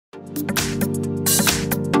Hi!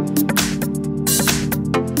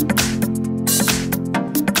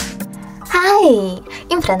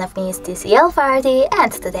 In front of me is TCL party,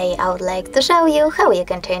 and today I would like to show you how you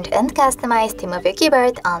can change and customize theme of your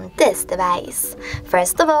keyboard on this device.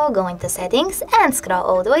 First of all, go into settings and scroll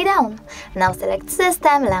all the way down. Now select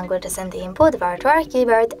System, Languages and Input, Virtual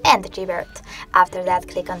Keyboard and Gboard. After that,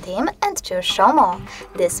 click on Theme and choose Show More.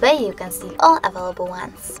 This way you can see all available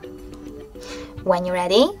ones. When you're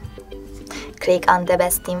ready, click on the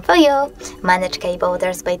best theme for you, manage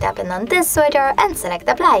keyboarders by tapping on this switcher and select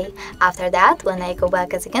Apply. After that, when I go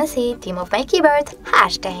back, as you can see, theme of my keyboard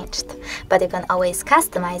has changed. But you can always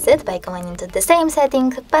customize it by going into the same setting,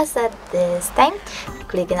 but at this time,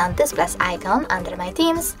 clicking on this plus icon under my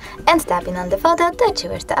themes and tapping on the photo that you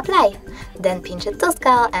wish to apply. Then pinch it to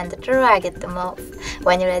scale and drag it to move.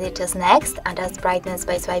 When you're ready, choose Next, adjust brightness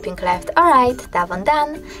by swiping left or right, tap on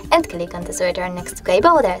Done, and click on the switcher next to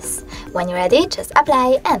keyboarders. When you're ready, just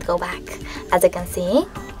apply and go back. As you can see,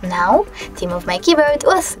 now theme of my keyboard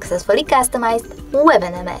was successfully customized with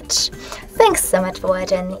an image. Thanks so much for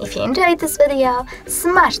watching. If you enjoyed this video,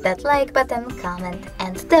 smash that like button, comment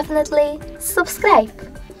and definitely subscribe.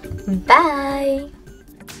 Bye!